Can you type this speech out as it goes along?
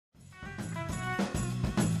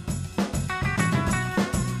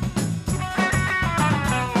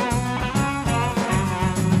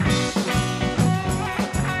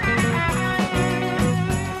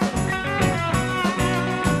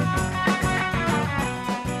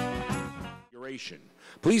presentation.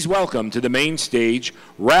 Please welcome to the main stage,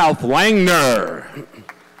 Ralph Langner.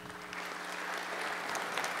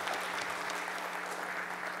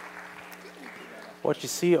 What you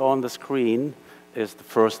see on the screen is the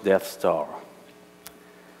first Death Star.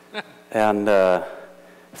 And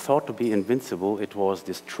thought to be invincible, it was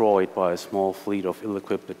destroyed by a small fleet of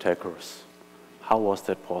ill-equipped attackers. How was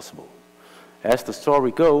that possible? As the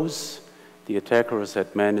story goes, the attackers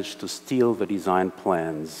had managed to steal the design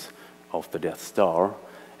plans of the Death Star,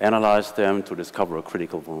 analyze them to discover a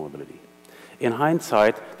critical vulnerability. In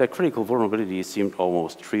hindsight, that critical vulnerability seemed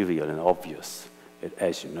almost trivial and obvious.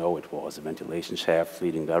 As you know, it was a ventilation shaft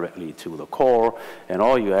leading directly to the core, and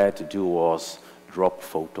all you had to do was drop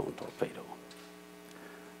photon torpedo.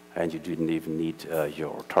 And you didn't even need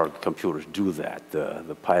your target computer to do that.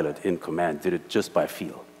 The pilot in command did it just by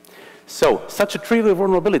feel. So, such a trivial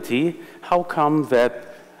vulnerability, how come that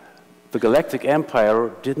the Galactic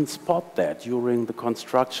Empire didn't spot that during the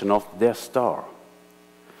construction of their star?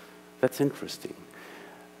 That's interesting.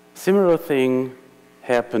 Similar thing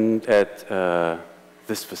happened at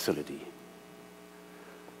this facility.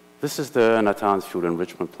 This is the Natanz fuel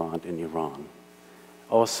enrichment plant in Iran.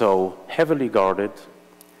 Also heavily guarded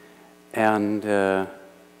and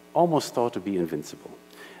almost thought to be invincible.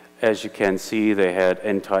 As you can see, they had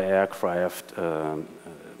anti-aircraft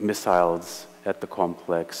missiles at the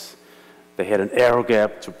complex. They had an air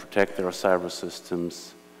gap to protect their cyber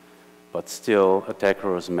systems, but still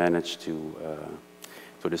attackers managed to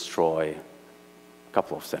destroy a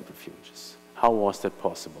couple of centrifuges. How was that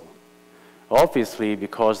possible? Obviously,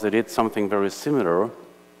 because they did something very similar,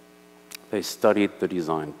 they studied the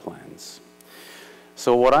design plans.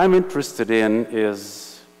 So what I'm interested in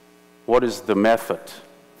is what is the method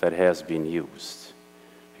that has been used,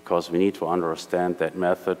 because we need to understand that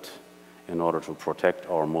method in order to protect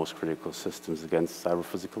our most critical systems against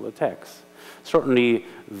cyber-physical attacks. Certainly,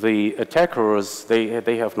 the attackers,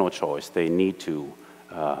 they have no choice. They need to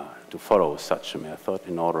follow such a method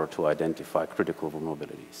in order to identify critical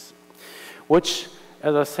vulnerabilities, which,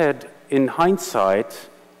 as I said, in hindsight,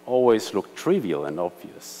 always looked trivial and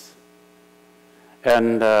obvious.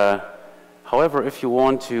 And however, if you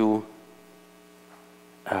want to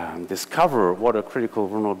discover what a critical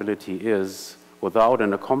vulnerability is without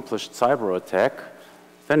an accomplished cyber attack,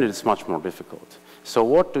 then it is much more difficult. So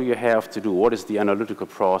what do you have to do? What is the analytical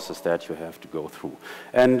process that you have to go through?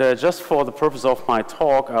 And just for the purpose of my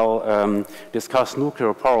talk, I'll discuss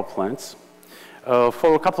nuclear power plants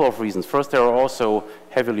for a couple of reasons. First, they are also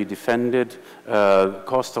heavily defended.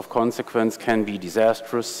 Cost of consequence can be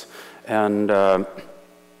disastrous. And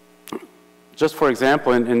just for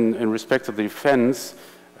example, in respect to the defense,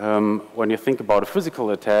 when you think about a physical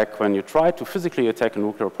attack, when you try to physically attack a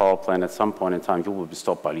nuclear power plant, at some point in time, you will be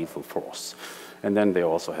stopped by lethal force. And then they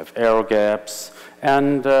also have air gaps,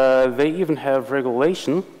 and they even have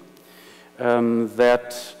regulation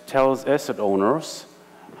that tells asset owners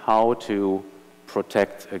how to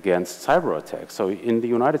protect against cyber attacks. So in the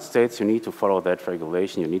United States, you need to follow that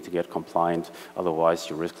regulation. You need to get compliant, otherwise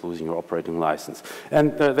you risk losing your operating license.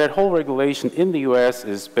 And that whole regulation in the US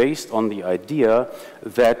is based on the idea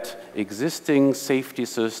that existing safety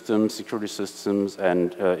systems, security systems,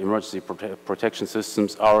 and emergency protection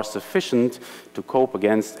systems are sufficient to cope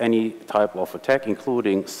against any type of attack,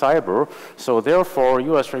 including cyber. So therefore,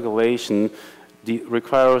 US regulation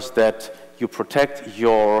requires that you protect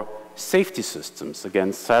your safety systems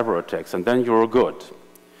against cyber attacks, and then you're good.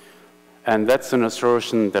 And that's an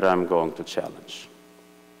assertion that I'm going to challenge.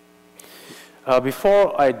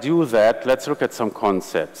 Before I do that, let's look at some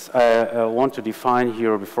concepts. I want to define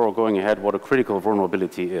here, before going ahead, what a critical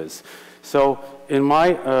vulnerability is. So in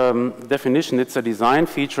my definition, it's a design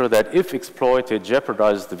feature that, if exploited,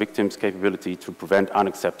 jeopardizes the victim's capability to prevent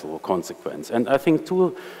unacceptable consequence. And I think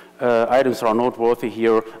two items are noteworthy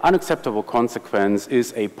here. Unacceptable consequence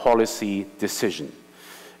is a policy decision.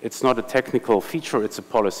 It's not a technical feature, it's a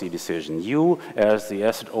policy decision. You, as the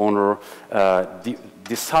asset owner,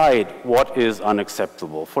 decide what is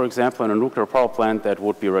unacceptable. For example, in a nuclear power plant, that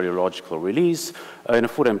would be radiological release. In a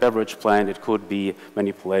food and beverage plant, it could be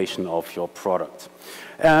manipulation of your product.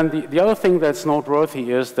 And the other thing that's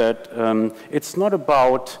noteworthy is that it's not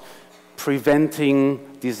about preventing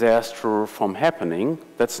disaster from happening.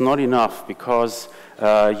 That's not enough, because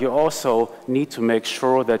you also need to make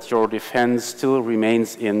sure that your defense still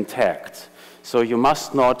remains intact. So you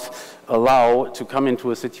must not allow to come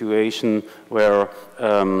into a situation where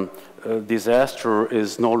disaster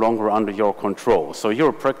is no longer under your control. So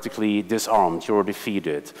you're practically disarmed, you're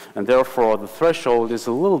defeated. And therefore, the threshold is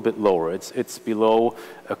a little bit lower. It's below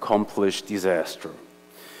accomplished disaster.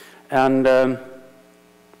 And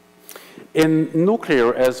In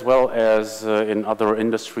nuclear, as well as in other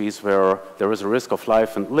industries where there is a risk of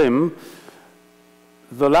life and limb,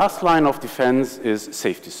 the last line of defense is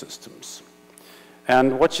safety systems.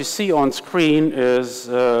 And what you see on screen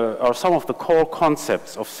are some of the core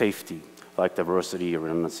concepts of safety, like diversity,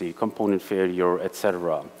 redundancy, component failure,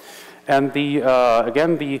 etc. And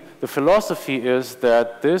again, the philosophy is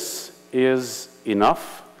that this is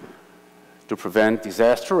enough to prevent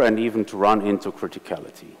disaster and even to run into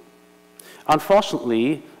criticality.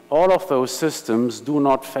 Unfortunately, all of those systems do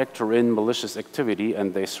not factor in malicious activity,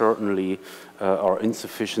 and they certainly are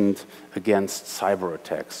insufficient against cyber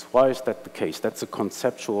attacks. Why is that the case? That's a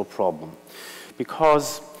conceptual problem.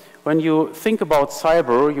 Because when you think about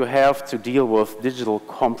cyber, you have to deal with digital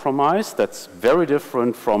compromise. That's very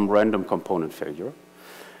different from random component failure.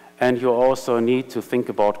 And you also need to think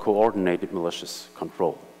about coordinated malicious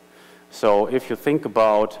control. So if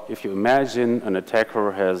you imagine an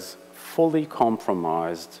attacker has fully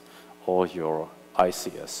compromised all your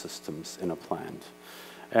ICS systems in a plant,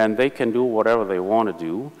 and they can do whatever they want to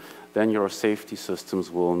do, then your safety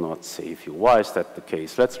systems will not save you. Why is that the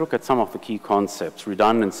case? Let's look at some of the key concepts,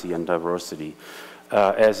 redundancy and diversity.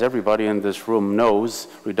 As everybody in this room knows,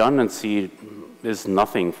 redundancy is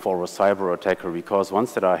nothing for a cyber attacker, because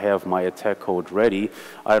once that I have my attack code ready,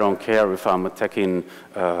 I don't care if I'm attacking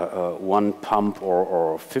one pump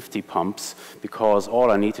or 50 pumps, because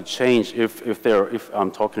all I need to change, if I'm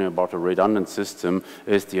talking about a redundant system,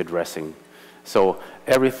 is the addressing. So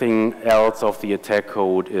everything else of the attack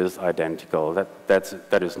code is identical.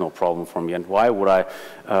 That is no problem for me. And why would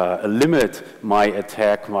I limit my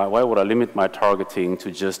attack, why would I limit my targeting to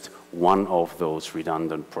just one of those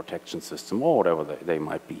redundant protection systems, or whatever they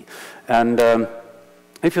might be? And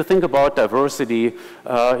if you think about diversity,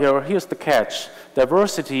 here's the catch.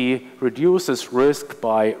 Diversity reduces risk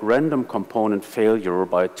by random component failure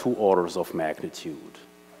by 2 orders of magnitude.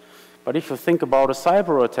 But if you think about a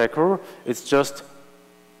cyber attacker, it's just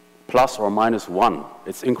plus or minus 1.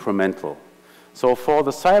 It's incremental. So for the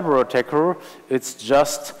cyber attacker, it's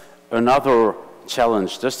just another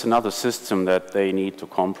challenge, just another system that they need to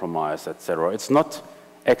compromise, etc. It's not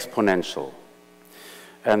exponential,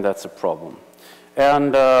 and that's a problem.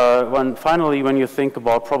 And finally, when you think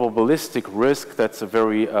about probabilistic risk, that's a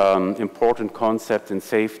very important concept in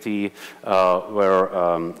safety,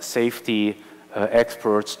 where safety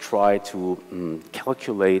experts try to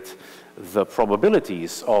calculate the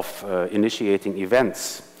probabilities of initiating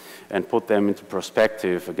events and put them into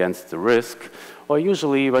perspective against the risk. Or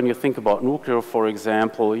usually when you think about nuclear, for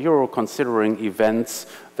example, you're considering events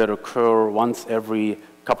that occur once every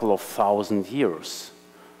couple of thousand years.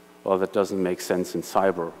 Well, that doesn't make sense in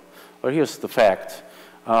cyber. But here's the fact.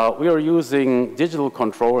 We are using digital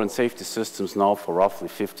control and safety systems now for roughly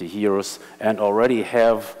 50 years and already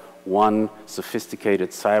have one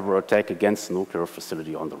sophisticated cyber attack against a nuclear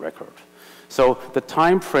facility on the record. So the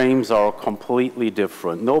time frames are completely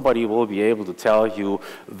different. Nobody will be able to tell you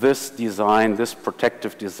this design, this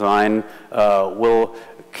protective design will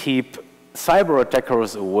keep cyber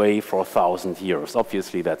attackers away for 1,000 years.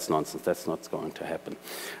 Obviously, that's nonsense. That's not going to happen.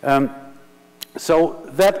 So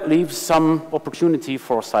that leaves some opportunity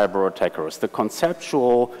for cyber attackers, the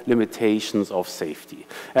conceptual limitations of safety.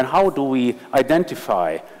 And how do we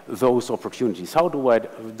identify those opportunities? How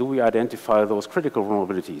do we identify those critical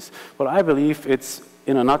vulnerabilities? Well, I believe it's,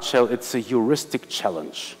 in a nutshell, it's a heuristic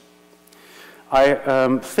challenge.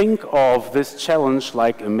 I think of this challenge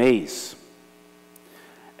like a maze.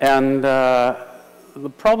 And the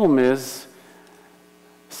problem is,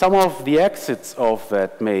 some of the exits of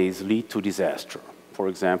that maze lead to disaster. For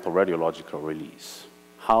example, radiological release.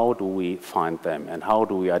 How do we find them, and how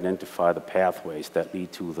do we identify the pathways that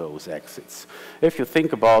lead to those exits? If you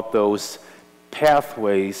think about those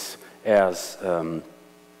pathways as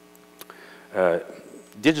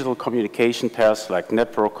digital communication paths, like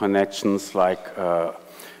network connections, like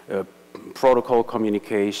protocol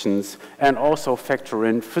communications, and also factor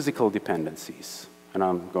in physical dependencies. And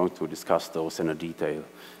I'm going to discuss those in detail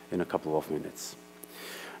in a couple of minutes.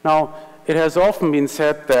 Now, it has often been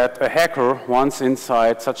said that a hacker, once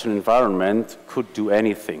inside such an environment, could do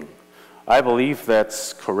anything. I believe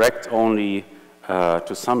that's correct only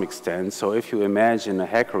to some extent. So if you imagine a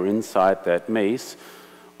hacker inside that maze,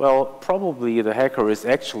 well, probably the hacker is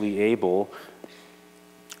actually able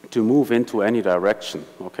to move into any direction.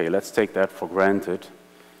 Okay, let's take that for granted.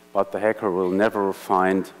 But the hacker will never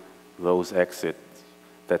find those exits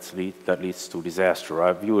that leads to disaster.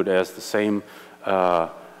 I view it as the same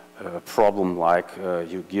problem like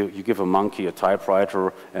you give a monkey a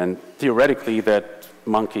typewriter, and theoretically that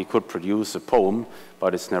monkey could produce a poem,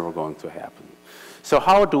 but it's never going to happen. So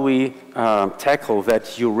how do we tackle that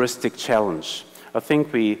heuristic challenge? I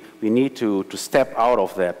think we need to step out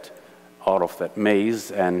of that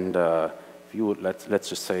maze and view it, let's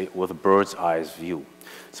just say, with a bird's eye view.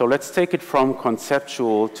 So let's take it from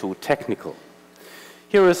conceptual to technical.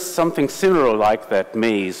 Here is something similar like that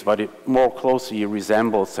maze, but it more closely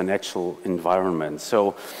resembles an actual environment.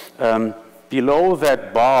 So below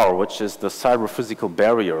that bar, which is the cyber-physical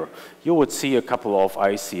barrier, you would see a couple of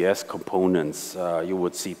ICS components. You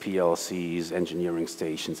would see PLCs, engineering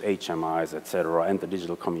stations, HMIs, etc., and the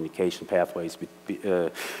digital communication pathways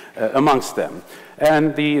amongst them.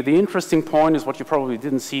 And the interesting point is what you probably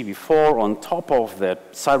didn't see before. On top of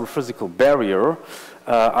that cyber-physical barrier,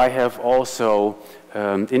 I have also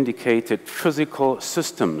indicated physical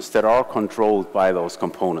systems that are controlled by those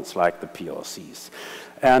components, like the PLCs.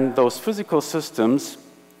 And those physical systems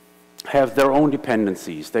have their own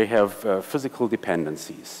dependencies. They have physical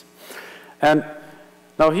dependencies. And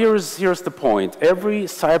now here's the point. Every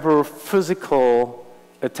cyber-physical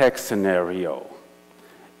attack scenario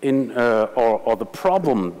or the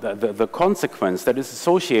problem, the consequence that is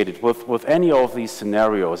associated with any of these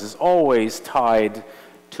scenarios is always tied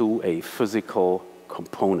to a physical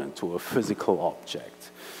component, to a physical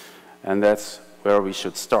object. And that's where we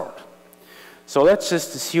should start. So let's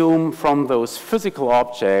just assume from those physical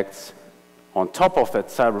objects, on top of that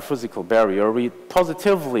cyber-physical barrier, we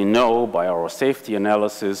positively know by our safety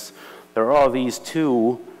analysis there are these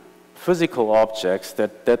two physical objects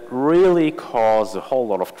that really cause a whole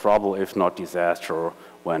lot of trouble, if not disaster,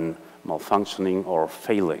 when malfunctioning or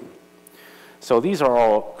failing. So these are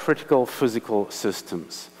our critical physical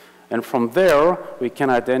systems. And from there, we can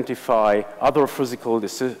identify other physical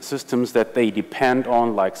systems that they depend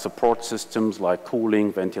on, like support systems, like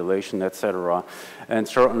cooling, ventilation, etc. And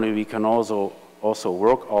certainly, we can also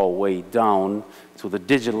work our way down to the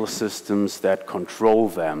digital systems that control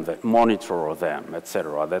them, that monitor them,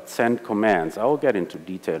 etc., that send commands. I will get into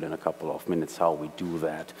detail in a couple of minutes how we do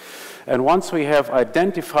that. And once we have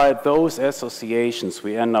identified those associations,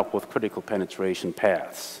 we end up with critical penetration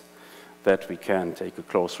paths that we can take a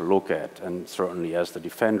closer look at. And certainly as the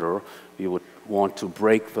defender, we would want to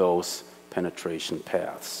break those penetration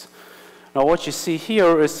paths. Now what you see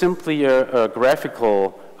here is simply a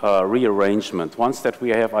graphical rearrangement. Once that we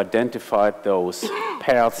have identified those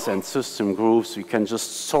paths and system groups, we can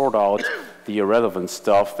just sort out the irrelevant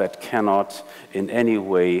stuff that cannot in any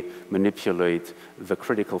way manipulate the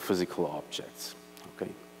critical physical objects.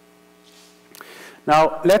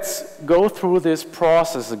 Now, let's go through this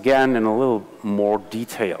process again in a little more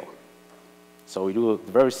detail. So we do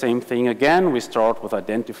the very same thing again. We start with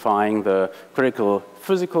identifying the critical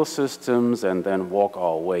physical systems and then walk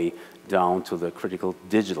our way down to the critical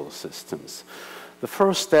digital systems. The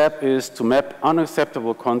first step is to map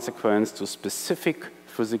unacceptable consequence to specific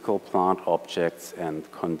physical plant objects and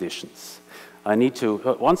conditions. I need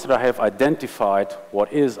to, once that I have identified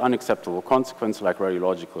what is unacceptable consequence, like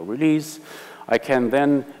radiological release, I can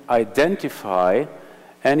then identify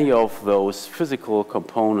any of those physical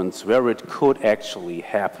components where it could actually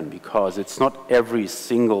happen, because it's not every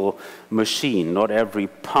single machine, not every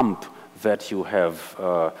pump that you have,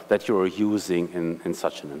 that you are using in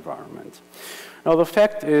such an environment. Now the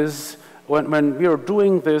fact is, when we are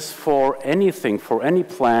doing this for anything, for any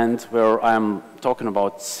plant where I'm talking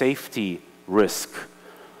about safety risk,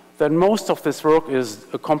 then most of this work is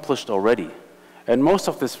accomplished already. And most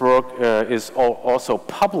of this work is also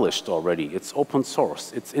published already. It's open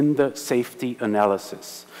source. It's in the safety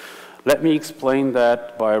analysis. Let me explain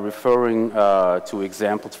that by referring to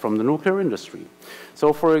examples from the nuclear industry.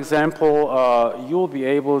 So, for example, you'll be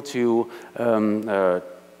able to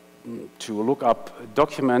look up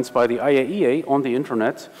documents by the IAEA on the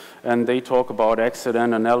internet, and they talk about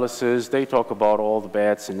accident analysis, they talk about all the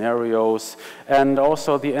bad scenarios, and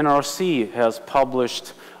also the NRC has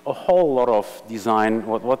published a whole lot of design,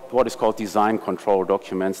 what is called design control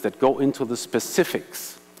documents that go into the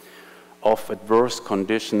specifics of adverse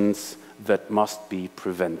conditions that must be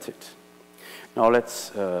prevented. Now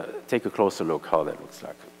let's take a closer look how that looks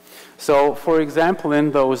like. So, for example,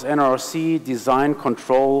 in those NRC design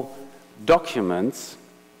control documents,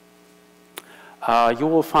 you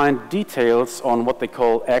will find details on what they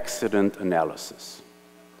call accident analysis.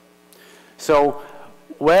 So,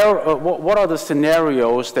 what are the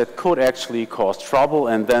scenarios that could actually cause trouble,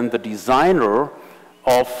 and then the designer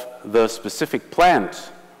of the specific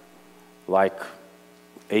plant, like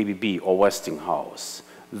ABB or Westinghouse,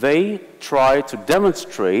 they try to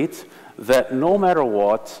demonstrate that no matter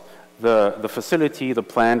what, the facility, the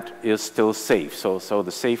plant is still safe. So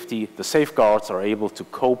the safeguards are able to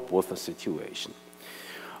cope with the situation.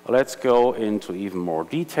 Let's go into even more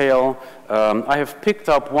detail. I have picked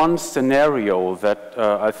up one scenario that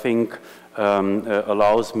I think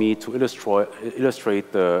allows me to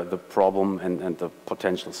illustrate the problem and the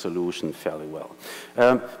potential solution fairly well.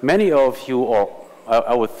 Many of you, or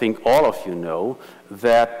I would think all of you, know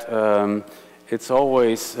that it's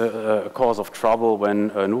always a cause of trouble when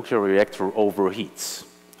a nuclear reactor overheats,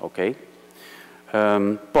 okay?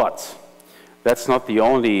 But that's not the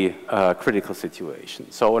only critical situation.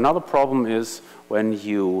 So another problem is when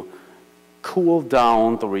you cool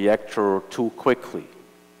down the reactor too quickly.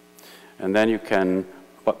 And then you can,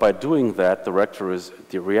 but by doing that, the reactor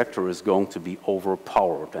is going to be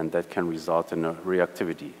overpowered, and that can result in a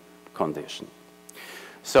reactivity condition.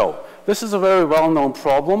 So this is a very well-known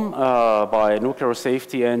problem by nuclear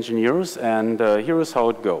safety engineers, and here is how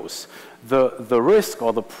it goes. The risk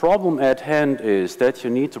or the problem at hand is that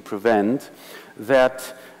you need to prevent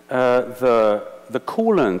that the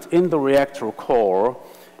coolant in the reactor core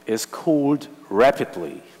is cooled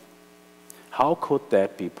rapidly. How could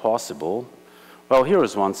that be possible? Well, here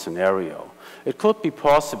is one scenario. It could be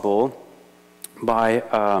possible by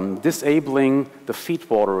disabling the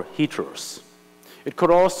feedwater heaters. It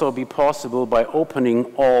could also be possible by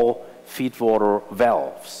opening all feedwater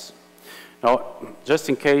valves. Now, just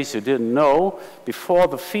in case you didn't know, before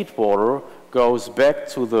the feedwater goes back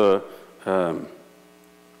to the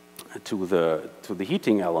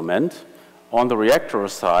heating element, on the reactor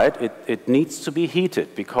side, it needs to be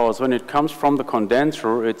heated, because when it comes from the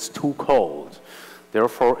condenser, it's too cold.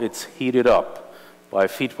 Therefore, it's heated up by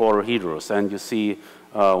feedwater heaters, and you see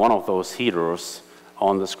one of those heaters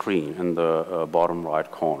on the screen in the bottom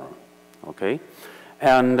right corner, okay?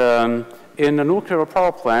 And in a nuclear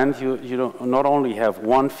power plant, you not only have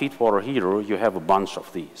one feedwater heater, you have a bunch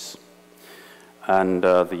of these. And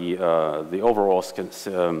the overall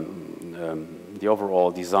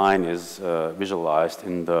design is visualized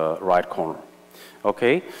in the right corner.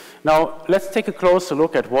 Okay? Now, let's take a closer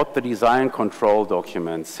look at what the design control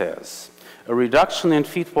document says. A reduction in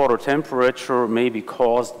feedwater temperature may be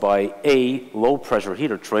caused by a low-pressure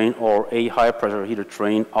heater train or a high-pressure heater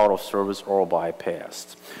train out of service or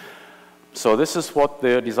bypassed. So this is what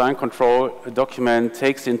the design control document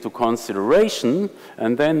takes into consideration,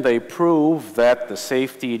 and then they prove that the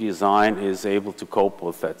safety design is able to cope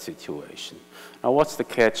with that situation. Now, what's the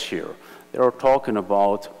catch here? They're talking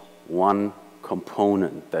about one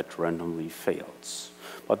component that randomly fails.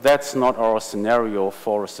 But that's not our scenario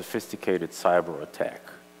for a sophisticated cyber attack.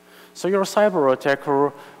 So your cyber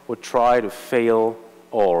attacker would try to fail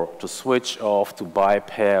or to switch off, to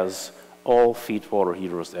bypass all feedwater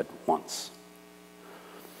heaters at once.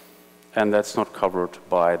 And that's not covered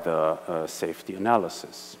by the safety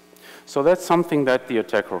analysis. So that's something that the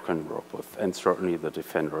attacker can work with, and certainly the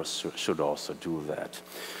defenders should also do that.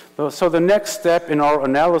 So the next step in our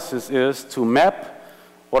analysis is to map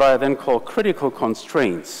what I then call critical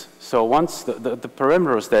constraints. So once the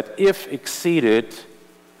parameters that, if exceeded,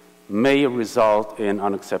 may result in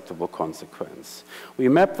unacceptable consequence. We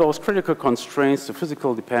map those critical constraints to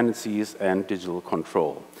physical dependencies and digital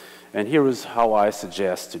control. And here is how I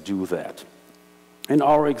suggest to do that. In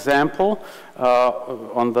our example,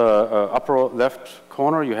 on the upper left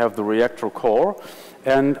corner, you have the reactor core.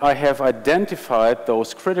 And I have identified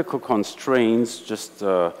those critical constraints just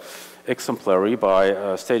exemplary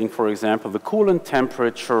by stating, for example, the coolant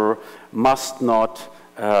temperature must not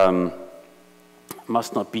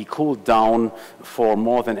be cooled down for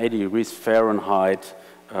more than 80 degrees Fahrenheit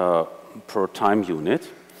per time unit.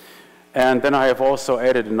 And then I have also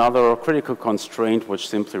added another critical constraint, which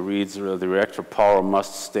simply reads the reactor power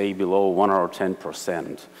must stay below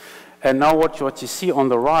 110%. And now what you see on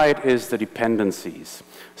the right is the dependencies.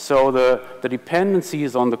 So the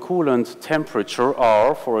dependencies on the coolant temperature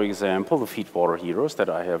are, for example, the feedwater heaters that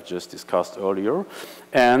I have just discussed earlier,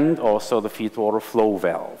 and also the feedwater flow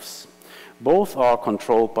valves. Both are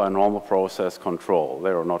controlled by normal process control. They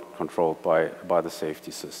are not controlled by the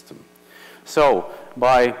safety system. So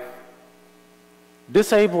by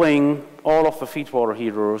disabling all of the feedwater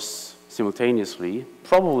heaters simultaneously,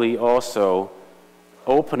 probably also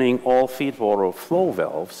opening all feedwater flow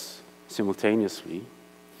valves simultaneously,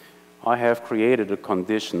 I have created a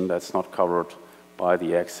condition that's not covered by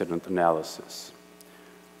the accident analysis.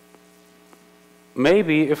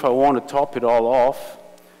 Maybe if I want to top it all off,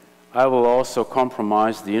 I will also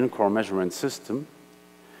compromise the in-core measurement system,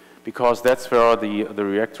 because that's where the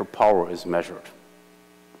reactor power is measured.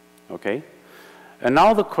 Okay? And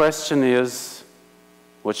now the question is,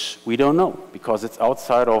 which we don't know because it's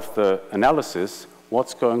outside of the analysis.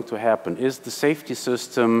 What's going to happen? Is the safety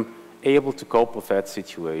system able to cope with that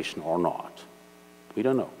situation or not? We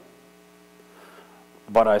don't know.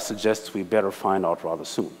 But I suggest we better find out rather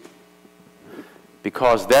soon,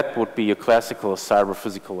 because that would be a classical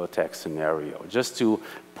cyber-physical attack scenario, just to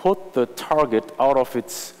put the target out of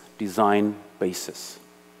its design basis.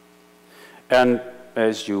 And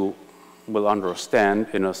as you will understand,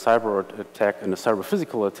 in a cyber attack, in a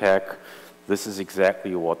cyber-physical attack, this is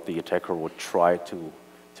exactly what the attacker would try to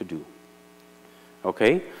do.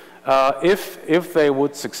 Okay? If they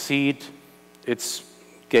would succeed, it's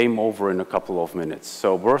game over in a couple of minutes.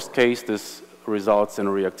 So worst case, this results in a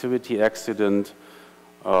reactivity accident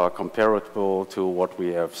comparable to what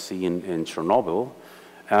we have seen in Chernobyl.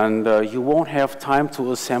 And you won't have time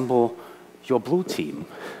to assemble your blue team.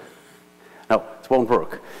 No, it won't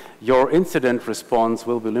work. Your incident response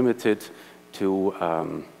will be limited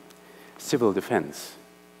to civil defense.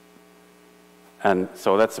 And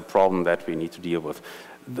so that's a problem that we need to deal with.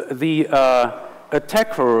 The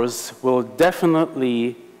attackers will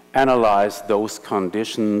definitely analyze those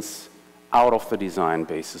conditions out of the design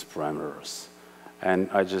basis parameters. And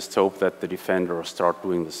I just hope that the defenders start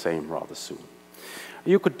doing the same rather soon.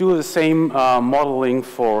 You could do the same modeling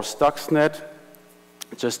for Stuxnet.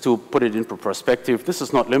 Just to put it into perspective, this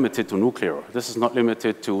is not limited to nuclear. This is not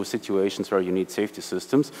limited to situations where you need safety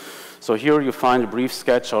systems. So here you find a brief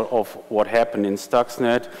sketch of what happened in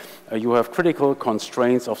Stuxnet. You have critical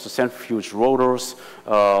constraints of the centrifuge rotors,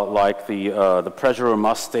 like the pressure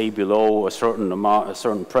must stay below a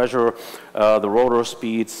certain pressure. The rotor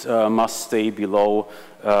speeds must stay below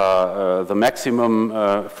the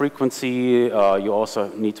maximum frequency. You also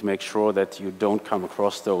need to make sure that you don't come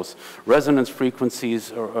across those resonance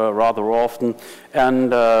frequencies rather often.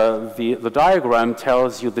 And the diagram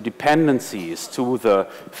tells you the dependencies to the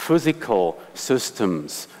physical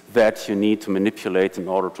systems that you need to manipulate in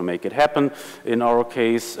order to make it happen. In our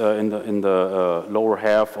case, in the lower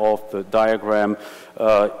half of the diagram,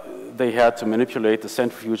 they had to manipulate the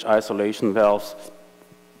centrifuge isolation valves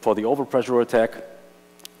for the overpressure attack.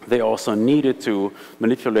 They also needed to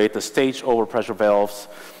manipulate the stage overpressure valves,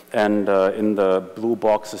 and in the blue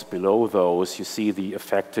boxes below those, you see the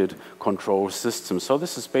affected control system. So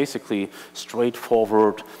this is basically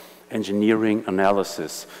straightforward engineering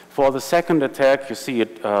analysis. For the second attack, you see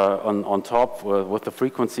it on top with the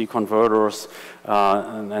frequency converters,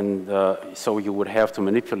 so you would have to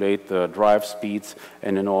manipulate the drive speeds,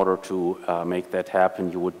 and in order to make that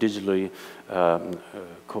happen, you would digitally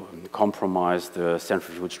compromise the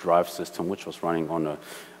centrifuge drive system, which was running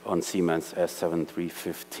on Siemens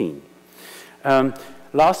S7315.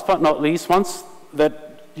 Last but not least, once that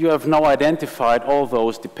you have now identified all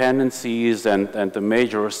those dependencies and the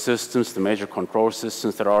major systems, the major control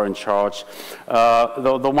systems that are in charge,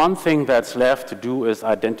 the one thing that's left to do is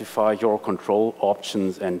identify your control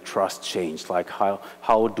options and trust change, like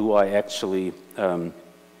how do I actually,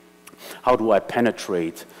 how do I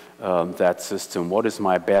penetrate that system? What is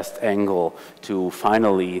my best angle to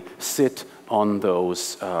finally sit on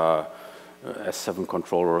those S7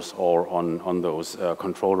 controllers or on those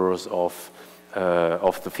controllers of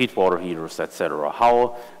the feedwater heaters, etc.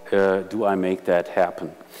 How do I make that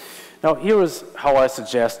happen? Now, here is how I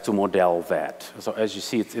suggest to model that. So as you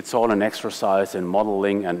see, it's all an exercise in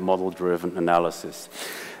modeling and model-driven analysis.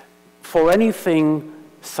 For anything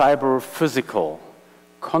cyber-physical,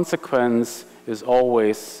 consequence is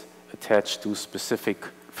always attached to specific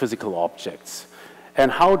physical objects. And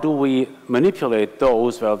how do we manipulate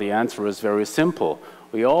those? Well, the answer is very simple.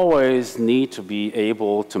 We always need to be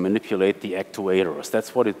able to manipulate the actuators.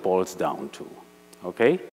 That's what it boils down to,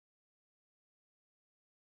 okay?